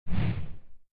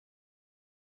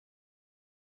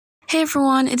Hey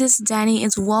everyone, it is Dani'i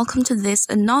and welcome to this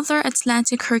another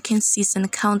Atlantic hurricane season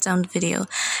countdown video.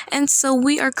 And so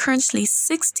we are currently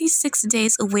 66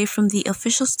 days away from the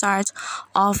official start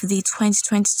of the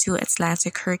 2022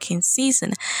 Atlantic hurricane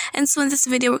season. And so in this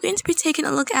video we're going to be taking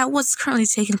a look at what's currently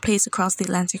taking place across the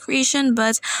Atlantic region,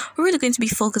 but we're really going to be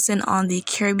focusing on the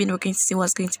Caribbean. We're going to see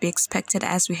what's going to be expected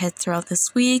as we head throughout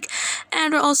this week,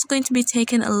 and we're also going to be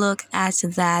taking a look at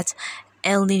that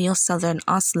El Nino Southern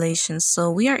Oscillation. So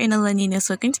we are in El Nino,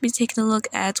 so we're going to be taking a look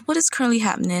at what is currently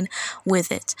happening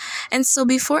with it. And so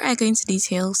before I go into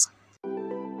details,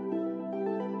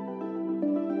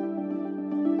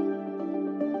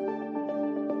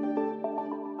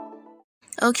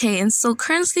 okay, and so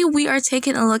currently we are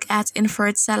taking a look at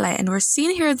infrared satellite, and we're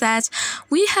seeing here that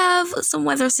we have some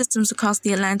weather systems across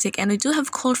the Atlantic, and we do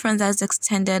have cold front that is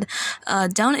extended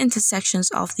down into sections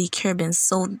of the Caribbean.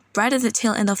 So right at the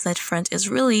tail end of that front is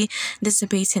really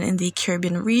dissipating in the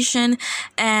Caribbean region,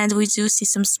 and we do see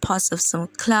some spots of some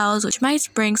clouds which might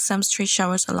bring some stray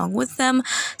showers along with them.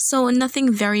 So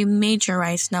nothing very major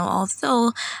right now,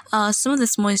 although some of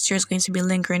this moisture is going to be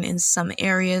lingering in some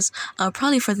areas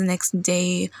probably for the next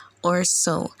day or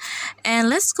so. And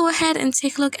let's go ahead and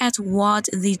take a look at what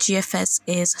the GFS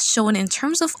is showing in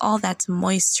terms of all that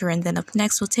moisture, and then up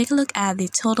next we'll take a look at the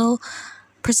total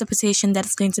precipitation that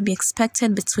is going to be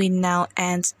expected between now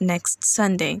and next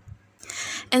Sunday.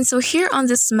 And so here on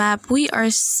this map we are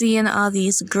seeing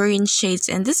these green shades,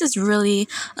 and this is really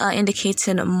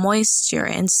indicating moisture.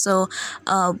 And so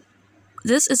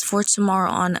this is for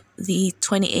tomorrow on the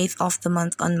 28th of the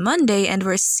month on Monday, and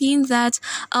we're seeing that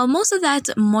most of that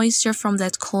moisture from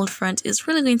that cold front is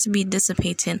really going to be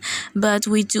dissipating, but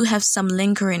we do have some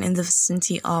lingering in the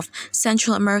vicinity of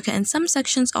Central America and some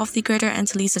sections of the Greater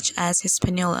Antilles such as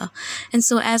Hispaniola. And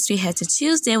so as we head to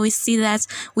Tuesday, we see that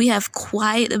we have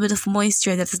quite a bit of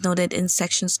moisture that is noted in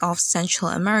sections of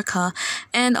Central America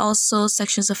and also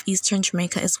sections of Eastern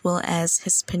Jamaica as well as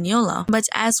Hispaniola. But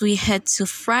as we head to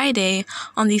Friday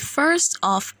on the 1st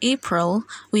of April,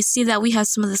 we see that we have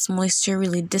some of this moisture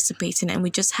really dissipating, and we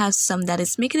just have some that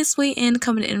is making its way in,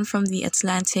 coming in from the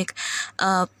Atlantic,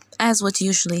 as what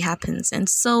usually happens. And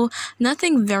so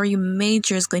nothing very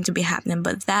major is going to be happening,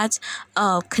 but that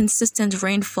consistent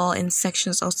rainfall in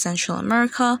sections of Central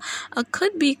America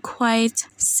could be quite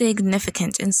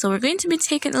significant. And so we're going to be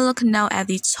taking a look now at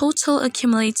the total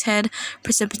accumulated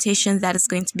precipitation that is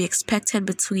going to be expected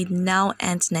between now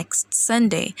and next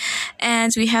Sunday.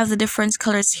 And we have the different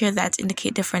colors here that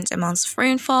indicate different amounts of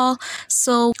rainfall.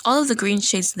 So all of the green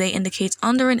shades, they indicate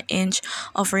under an inch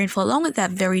of rainfall, along with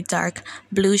that very dark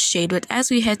blue shade. But as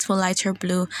we head to a lighter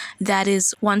blue, that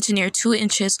is 1 to near 2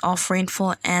 inches of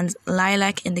rainfall, and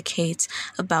lilac indicates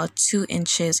about 2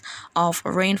 inches of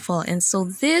rainfall. And so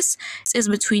this is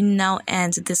between now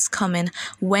and this coming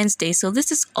Wednesday. So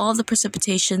this is all the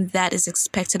precipitation that is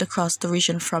expected across the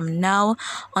region from now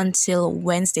until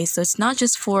Wednesday. So it's not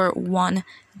just for one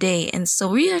day. And so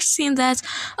we are seeing that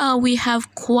we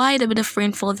have quite a bit of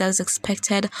rainfall that is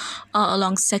expected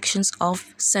along sections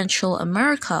of Central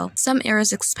America. Some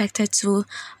areas expected to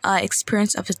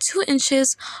experience up to 2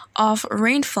 inches of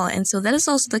rainfall, and so that is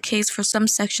also the case for some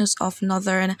sections of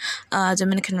northern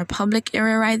Dominican Republic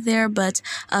area right there, but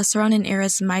surrounding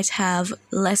areas might have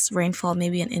less rainfall,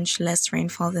 maybe 1 inch less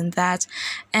rainfall than that.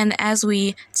 And as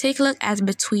we take a look at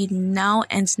between now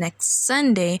and next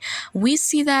Sunday, we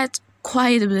see that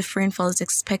quite a bit of rainfall is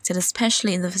expected,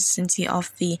 especially in the vicinity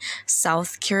of the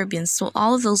South Caribbean. So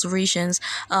all of those regions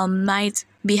might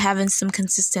be having some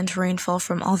consistent rainfall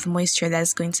from all the moisture that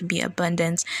is going to be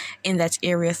abundant in that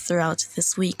area throughout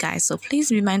this week, guys. So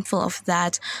please be mindful of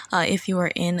that if you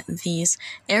are in these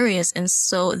areas. And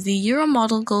so the Euro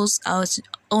model goes out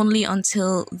only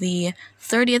until the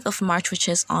 30th of March, which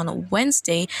is on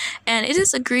Wednesday, and it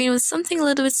is agreeing with something a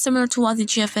little bit similar to what the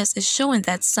GFS is showing,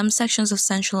 that some sections of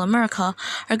Central America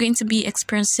are going to be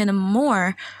experiencing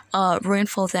more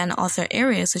rainfall than other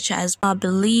areas such as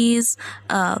Belize,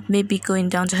 maybe going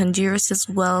down to Honduras as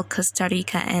well, Costa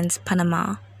Rica and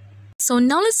Panama. So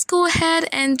now let's go ahead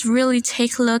and really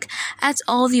take a look at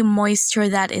all the moisture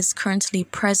that is currently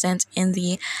present in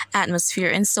the atmosphere.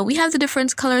 And so we have the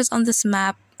different colors on this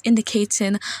map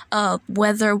indicating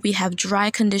whether we have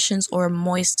dry conditions or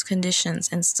moist conditions.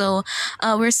 And so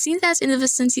we're seeing that in the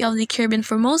vicinity of the Caribbean,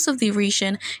 for most of the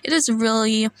region, it is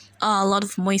really a lot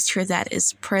of moisture that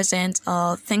is present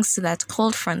thanks to that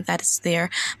cold front that is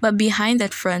there. But behind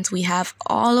that front, we have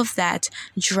all of that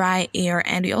dry air,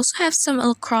 and we also have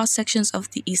some cross sections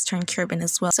of the Eastern Caribbean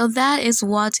as well. So that is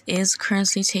what is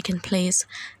currently taking place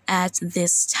at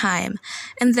this time.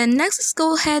 And then next, let's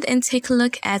go ahead and take a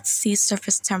look at sea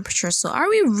surface temperature. So are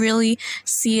we really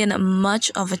seeing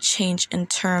much of a change in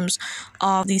terms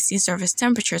of the sea surface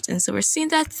temperatures? And so we're seeing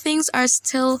that things are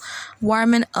still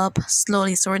warming up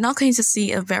slowly. So we're not going to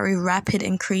see a very rapid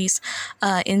increase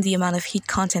in the amount of heat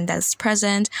content that's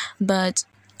present, but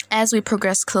as we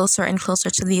progress closer and closer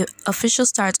to the official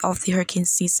start of the hurricane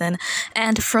season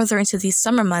and further into the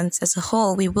summer months as a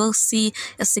whole, we will see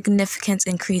a significant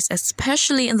increase,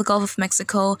 especially in the Gulf of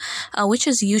Mexico, which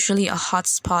is usually a hot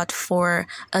spot for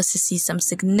us to see some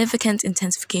significant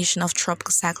intensification of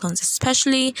tropical cyclones,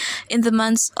 especially in the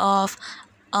months of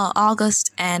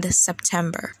August and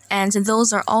September. And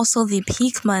those are also the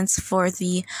peak months for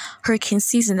the hurricane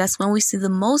season. That's when we see the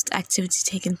most activity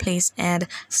taking place, and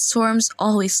storms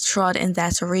always trot in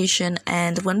that duration.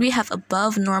 And when we have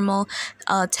above normal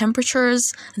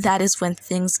temperatures, that is when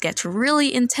things get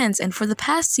really intense. And for the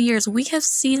past years, we have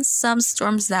seen some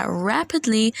storms that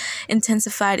rapidly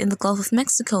intensified in the Gulf of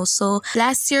Mexico. So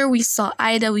last year we saw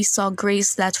Ida, we saw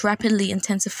Grace that rapidly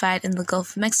intensified in the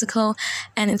Gulf of Mexico,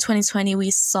 and in 2020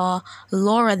 we saw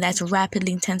Laura that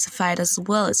rapidly intensified as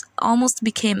well. It almost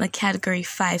became a category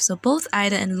 5. So both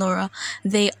Ida and Laura,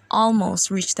 they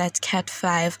almost reached that cat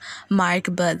 5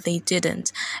 mark, but they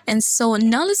didn't. And so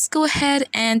now let's go ahead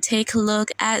and take a look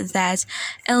at that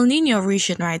El Nino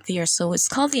region right there. So it's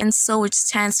called the ENSO, which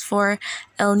stands for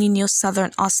El Nino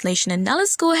Southern Oscillation. And now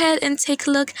let's go ahead and take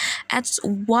a look at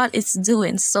what it's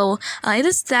doing. So it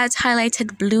is that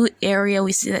highlighted blue area.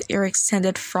 We see that area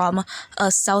extended from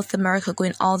South America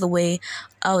going all the way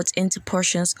out into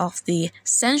portions of the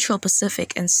Central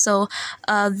Pacific. And so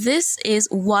this is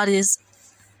what is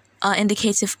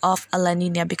indicative of a La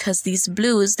Nina, because these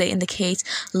blues, they indicate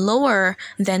lower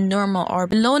than normal or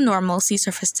below normal sea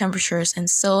surface temperatures.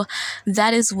 And so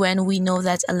that is when we know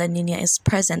that a La Nina is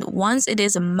present. Once it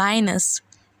is minus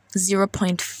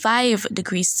 0.5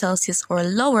 degrees Celsius or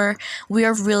lower, we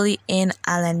are really in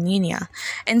a La Nina.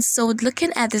 And so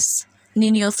looking at this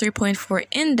Nino 3.4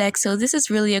 index, so this is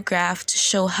really a graph to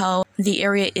show how the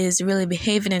area is really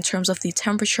behaving in terms of the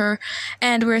temperature,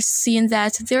 and we're seeing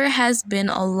that there has been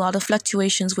a lot of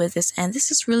fluctuations with this, and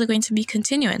this is really going to be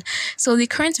continuing. So the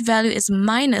current value is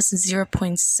minus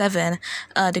 0.7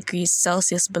 degrees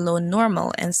Celsius below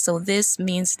normal, and so this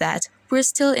means that we're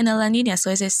still in a La Nina.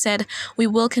 So as I said, we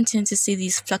will continue to see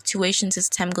these fluctuations as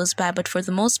time goes by, but for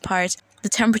the most part, the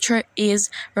temperature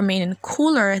is remaining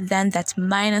cooler than that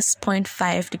minus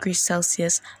 0.5 degrees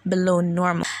Celsius below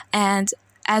normal. And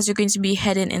as you're going to be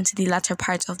heading into the latter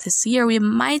part of this year, we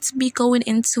might be going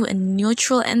into a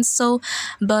neutral ENSO,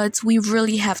 but we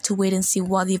really have to wait and see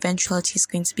what the eventuality is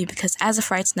going to be, because as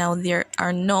of right now, there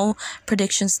are no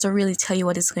predictions to really tell you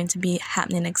what is going to be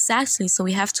happening exactly. So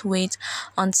we have to wait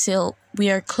until we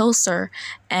are closer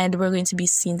and we're going to be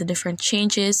seeing the different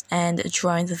changes and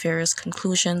drawing the various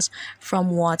conclusions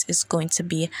from what is going to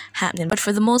be happening. But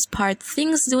for the most part,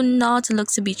 things do not look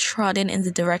to be trotting in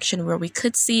the direction where we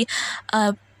could see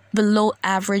a below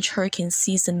average hurricane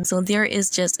season. So there is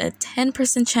just a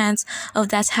 10% chance of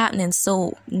that happening.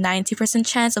 So 90%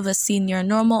 chance of us seeing near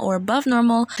normal or above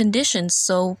normal conditions.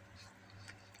 So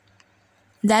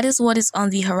that is what is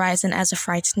on the horizon as of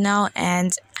right now.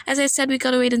 And as I said, we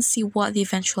gotta wait and see what the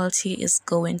eventuality is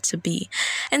going to be.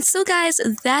 And so guys,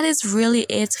 that is really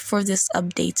it for this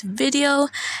update video.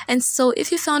 And so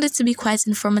if you found it to be quite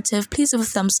informative, please give a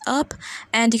thumbs up,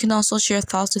 and you can also share your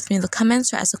thoughts with me in the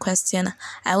comments or ask a question.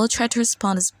 I will try to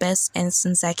respond as best and as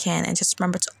soon as I can. And just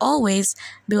remember to always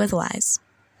be weatherwise.